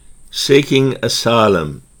Seeking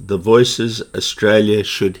Asylum, The Voices Australia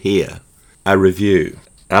Should Hear. A review.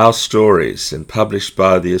 Our stories, and published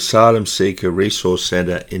by the Asylum Seeker Resource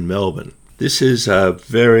Centre in Melbourne. This is a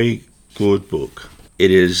very good book.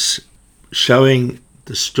 It is showing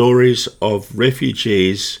the stories of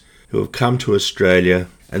refugees who have come to Australia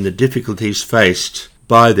and the difficulties faced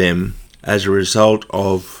by them as a result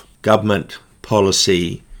of government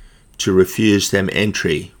policy to refuse them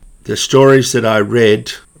entry. The stories that I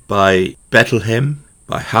read by Bethlehem,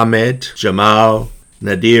 by Hamed, Jamal,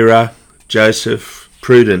 Nadira, Joseph,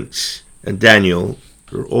 Prudence, and Daniel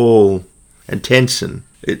are all, and Tenson.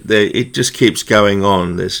 It just keeps going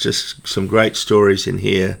on. There's just some great stories in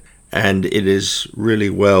here, and it is really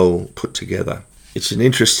well put together. It's an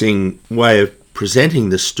interesting way of presenting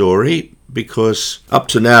the story because up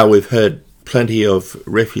to now we've heard plenty of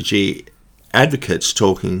refugee advocates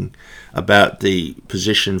talking about the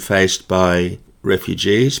position faced by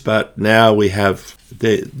refugees, but now we have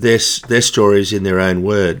their stories in their own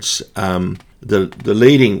words. One of the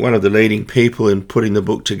leading people in putting the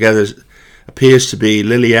book together appears to be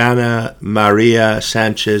Liliana Maria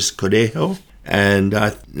Sanchez Conejo, and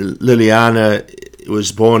Liliana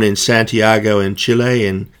was born in Santiago in Chile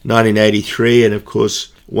in 1983, and of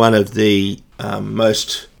course one of the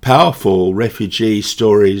most powerful refugee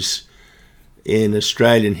stories in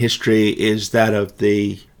Australian history is that of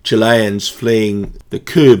the Chileans fleeing the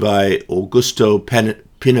coup by Augusto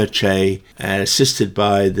Pinochet and assisted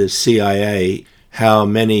by the CIA, how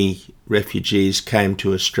many refugees came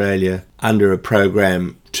to Australia under a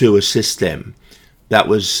program to assist them. That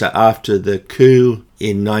was after the coup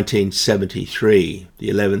in 1973, the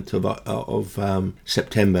 11th of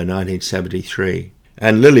September 1973.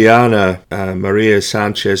 And Liliana Maria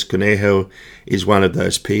Sanchez Conejo is one of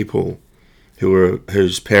those people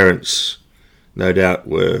whose parents no doubt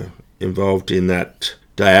were involved in that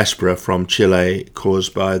diaspora from Chile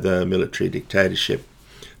caused by the military dictatorship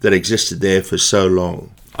that existed there for so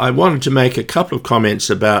long. I wanted to make a couple of comments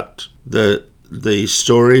about the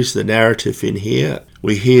stories, the narrative in here.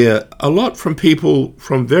 We hear a lot from people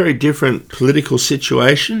from very different political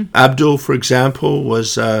situation. Abdul, for example,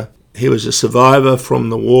 he was a survivor from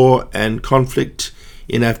the war and conflict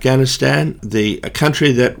in Afghanistan, a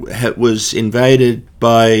country that was invaded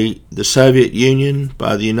by the Soviet Union,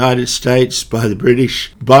 by the United States, by the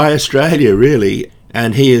British, by Australia really.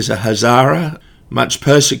 And he is a Hazara, much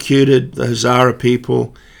persecuted, the Hazara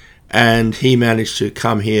people, and he managed to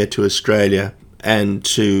come here to Australia and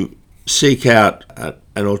to seek out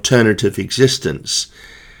an alternative existence.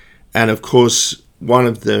 And of course, one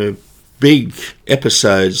of the big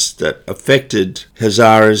episodes that affected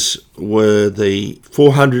Hazaras were the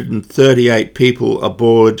 438 people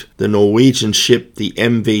aboard the Norwegian ship, the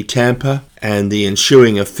MV Tampa, and the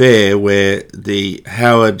ensuing affair where the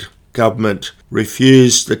Howard government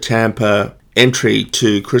refused the Tampa entry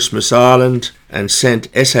to Christmas Island and sent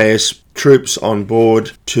SAS troops on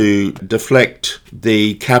board to deflect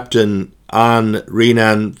the captain Arne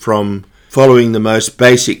Renan from following the most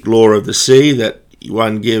basic law of the sea, that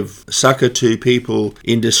one give succor to people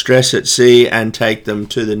in distress at sea and take them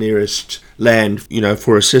to the nearest land,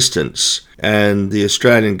 for assistance. And the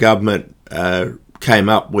Australian government came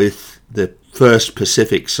up with the first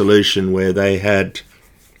Pacific solution where they had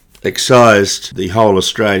excised the whole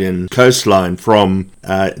Australian coastline from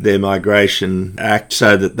their Migration Act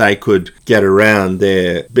so that they could get around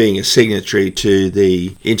their being a signatory to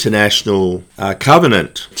the international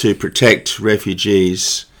covenant to protect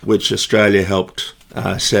refugees, which Australia helped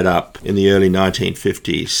set up in the early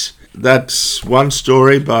 1950s. That's one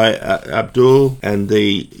story by Abdul, and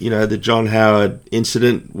the John Howard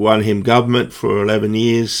incident won him government for 11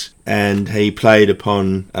 years, and he played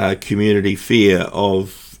upon community fear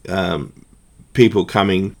of people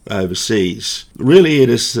coming overseas. Really, it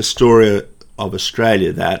is the story of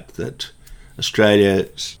Australia that Australia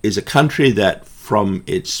is a country that from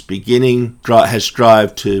its beginning has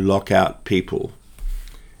strived to lock out people.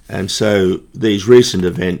 And so these recent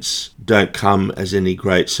events don't come as any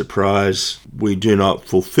great surprise. We do not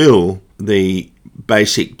fulfill the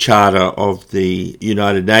basic charter of the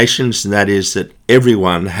United Nations, and that is that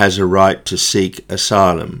everyone has a right to seek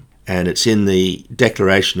asylum, and it's in the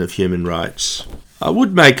Declaration of Human Rights. I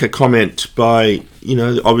would make a comment by,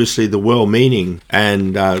 obviously the well-meaning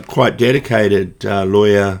and quite dedicated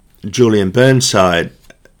lawyer Julian Burnside,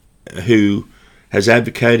 who has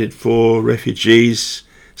advocated for refugees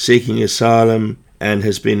seeking asylum and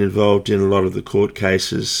has been involved in a lot of the court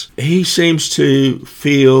cases. He seems to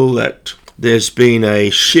feel that there's been a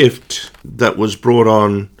shift that was brought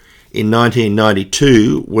on in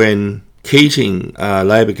 1992 when Keating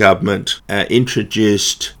Labor government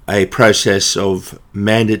introduced a process of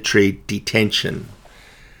mandatory detention.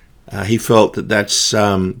 He felt that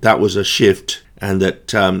that was a shift, and that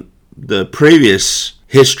the previous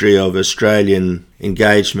history of Australian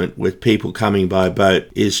engagement with people coming by boat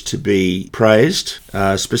is to be praised.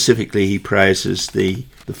 Specifically, he praises the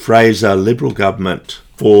Fraser Liberal government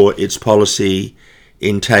for its policy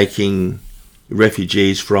in taking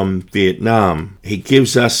refugees from Vietnam. He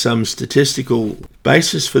gives us some statistical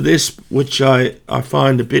basis for this, which I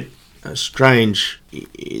find a bit strange,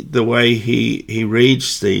 the way he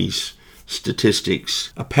reads these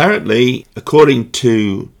statistics. Apparently, according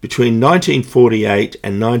to between 1948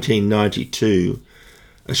 and 1992,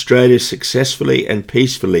 Australia successfully and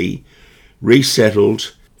peacefully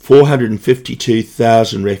resettled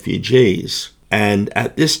 452,000 refugees, and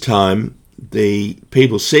at this time the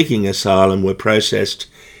people seeking asylum were processed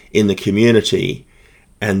in the community,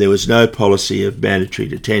 and there was no policy of mandatory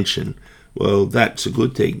detention. Well, that's a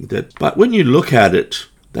good thing. But when you look at it,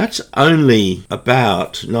 that's only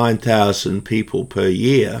about 9,000 people per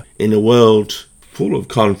year in a world full of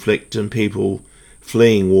conflict and people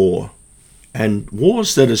fleeing war. And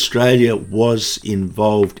wars that Australia was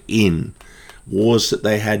involved in, wars that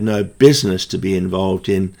they had no business to be involved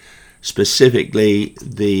in, specifically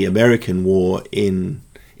the American war in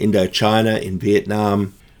Indochina, in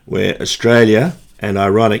Vietnam, where Australia, and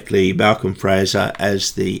ironically Malcolm Fraser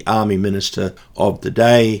as the Army Minister of the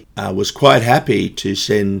day, was quite happy to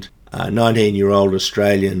send a 19-year-old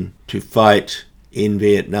Australian to fight in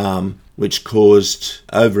Vietnam, which caused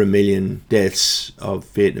over 1 million deaths of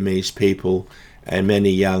Vietnamese people, and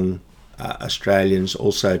many young Australians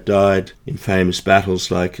also died in famous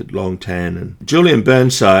battles like at Long Tan. And Julian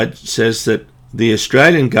Burnside says that the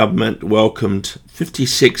Australian government welcomed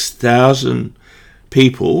 56,000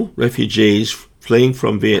 people, refugees fleeing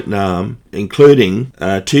from Vietnam, including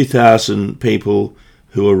 2,000 people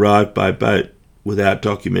who arrived by boat without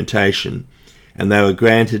documentation, and they were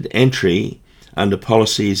granted entry under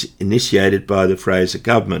policies initiated by the Fraser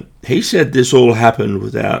government. He said this all happened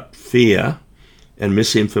without fear and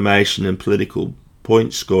misinformation and political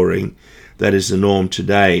point scoring that is the norm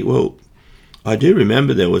today. Well, I do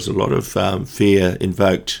remember there was a lot of fear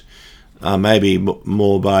invoked, maybe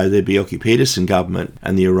more by the Bjelke-Petersen government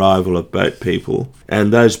and the arrival of boat people,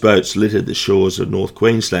 and those boats littered the shores of North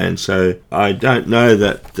Queensland, so I don't know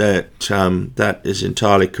that is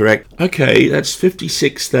entirely correct. Okay, that's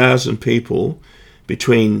 56,000 people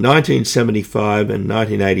between 1975 and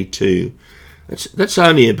 1982. That's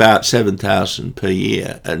only about 7,000 per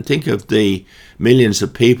year, and think of the millions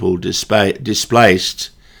of people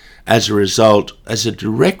displaced as a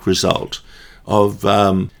direct result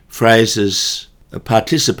of Fraser's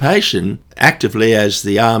participation actively as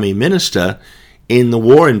the Army Minister in the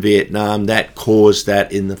war in Vietnam that caused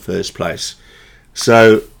that in the first place.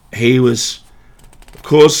 So he was, of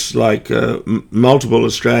course, like multiple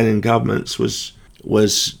Australian governments,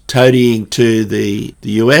 was toadying to the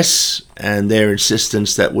US and their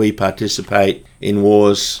insistence that we participate in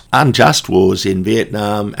wars, unjust wars in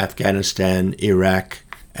Vietnam, Afghanistan, Iraq,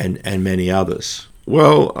 and many others.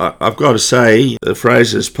 Well, I've got to say,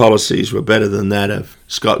 Fraser's policies were better than that of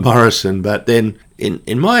Scott Morrison, but then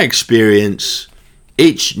in my experience,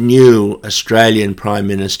 each new Australian Prime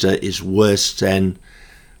Minister is worse than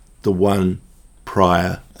the one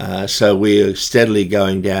prior. So we're steadily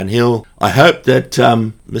going downhill. I hope that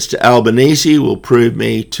Mr. Albanese will prove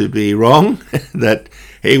me to be wrong, that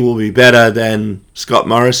he will be better than Scott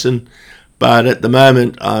Morrison. But at the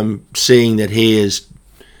moment, I'm seeing that he is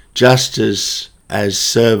just as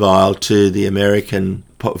servile to the American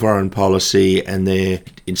foreign policy and their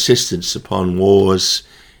insistence upon wars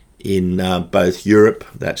in both Europe,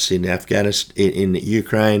 that's in Afghanistan, in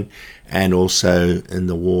Ukraine, and also in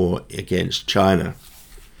the war against China.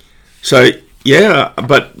 So, yeah,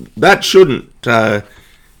 but that shouldn't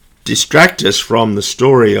distract us from the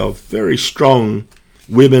story of very strong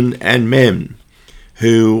women and men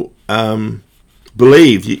who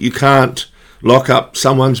believe you can't lock up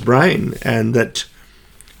someone's brain, and that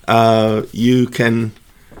you can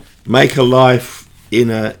make a life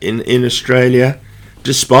in Australia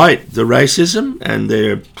despite the racism. And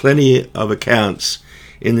there are plenty of accounts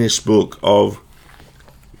in this book of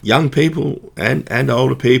young people and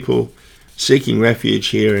older people seeking refuge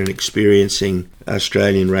here and experiencing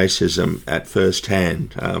Australian racism at first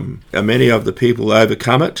hand. Many of the people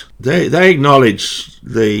overcome it. They acknowledge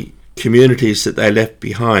the communities that they left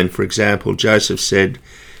behind. For example, Joseph said,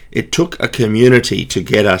 "It took a community to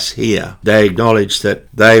get us here." They acknowledge that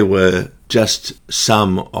they were just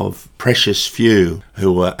some of precious few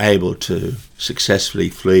who were able to successfully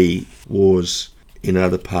flee wars in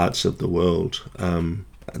other parts of the world.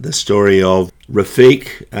 The story of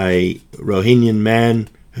Rafiq, a Rohingyan man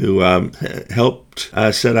who helped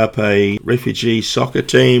set up a refugee soccer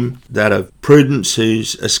team, that of Prudence,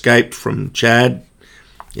 who's escaped from Chad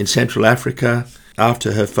in Central Africa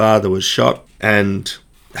after her father was shot, and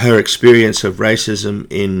her experience of racism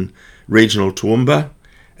in regional Toowoomba,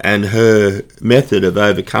 and her method of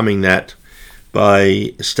overcoming that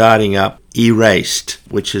by starting up Erased,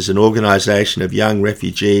 which is an organisation of young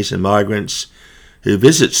refugees and migrants who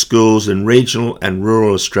visit schools in regional and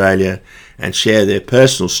rural Australia and share their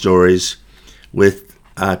personal stories with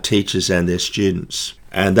teachers and their students.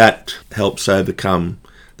 And that helps overcome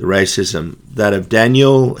the racism. That of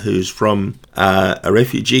Daniel, who's from a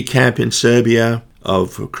refugee camp in Serbia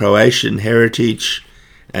of Croatian heritage,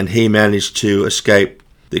 and he managed to escape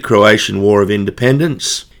the Croatian War of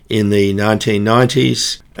Independence in the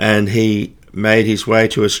 1990s, and he made his way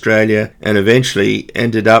to Australia and eventually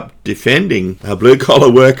ended up defending blue-collar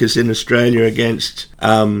workers in Australia against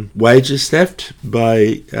wages theft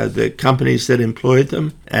by the companies that employed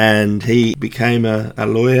them, and he became a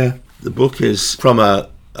lawyer. The book is, from a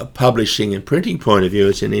publishing and printing point of view,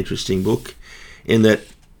 it's an interesting book in that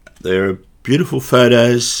there are beautiful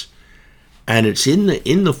photos, and it's in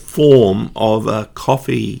the form of a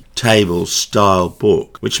coffee table style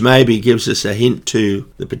book, which maybe gives us a hint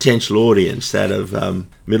to the potential audience, that of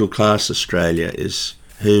middle class Australia, is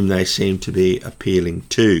whom they seem to be appealing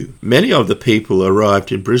to. Many of the people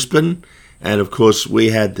arrived in Brisbane, and of course we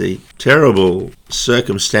had the terrible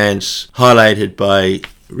circumstance highlighted by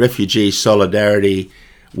refugee solidarity,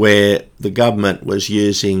 where the government was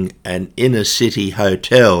using an inner city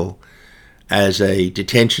hotel as a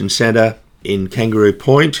detention centre in Kangaroo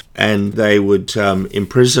Point, and they would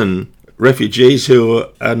imprison refugees who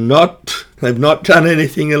have not done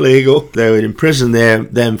anything illegal. They would imprison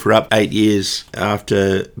them for up to 8 years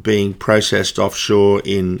after being processed offshore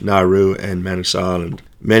in Nauru and Manus Island.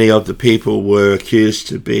 Many of the people were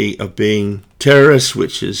accused of being terrorists,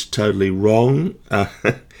 which is totally wrong.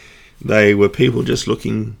 They were people just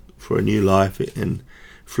looking for a new life and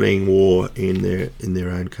fleeing war in their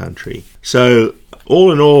own country. So,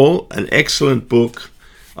 all in all, an excellent book.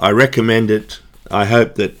 I recommend it. I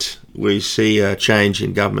hope that we see a change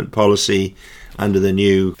in government policy under the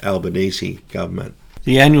new Albanese government.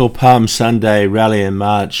 The annual Palm Sunday Rally and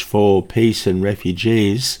March for Peace and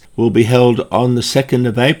Refugees will be held on the 2nd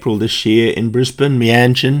of April this year in Brisbane,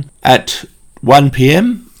 Meanjin, at 1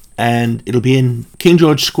 p.m, and it'll be in King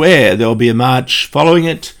George Square. There'll be a march following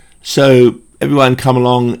it, so everyone come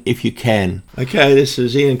along if you can. Okay, this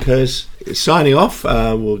is Ian Curse signing off.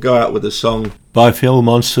 We'll go out with a song by Phil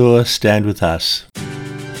Monsour, Stand With Us.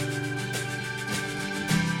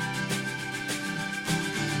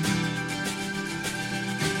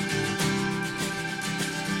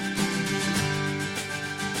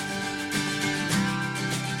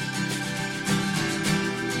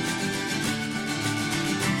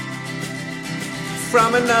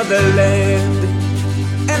 From another land,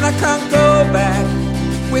 and I can't go back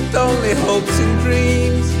with only hopes and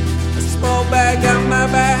dreams. A small bag on my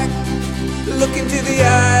back, look into the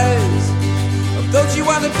eyes of those you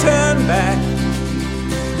want to turn back.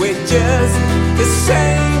 We're just the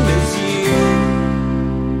same as you.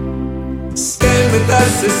 Stand with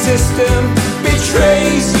us, the system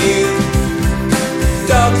betrays you.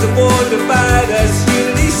 Dogs of war divide us,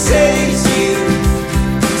 unity saves you.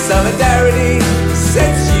 Solidarity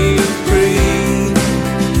sets you free.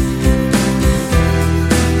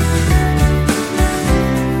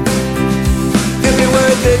 Every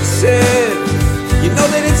word that's said, you know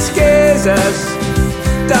that it scares us.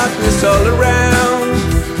 Darkness all around,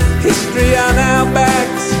 history on our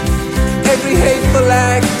backs. Every hateful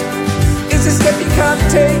act is a step you can't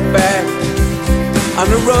take back on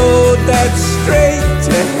a road that's straight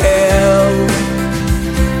to hell.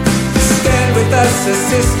 Stand with us, the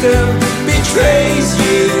system betrays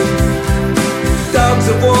you. Dogs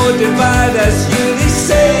of war divide us, unity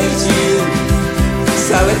saves you.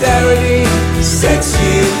 Solidarity sets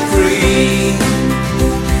you free.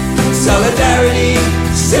 Solidarity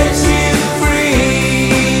sets you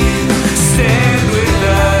free. Stand with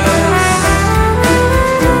us.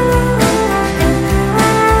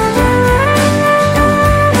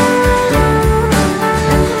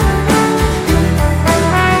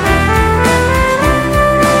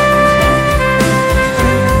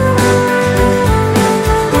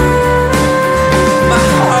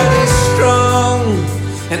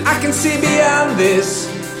 See beyond this,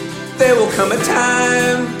 there will come a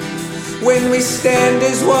time when we stand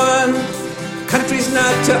as one, Country's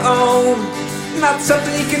not to own, not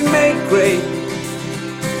something you can make great.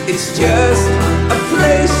 It's just a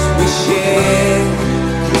place we share.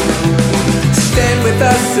 Stand with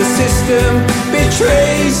us, the system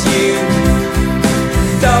betrays you.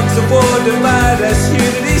 Dogs of war divide us,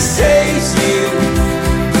 unity saves you.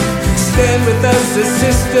 Stand with us, the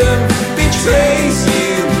system betrays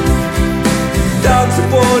you. Dogs of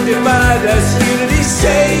war divide us, unity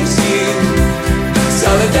saves you.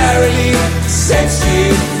 Solidarity sets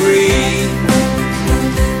you free.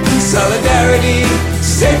 Solidarity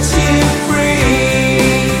sets you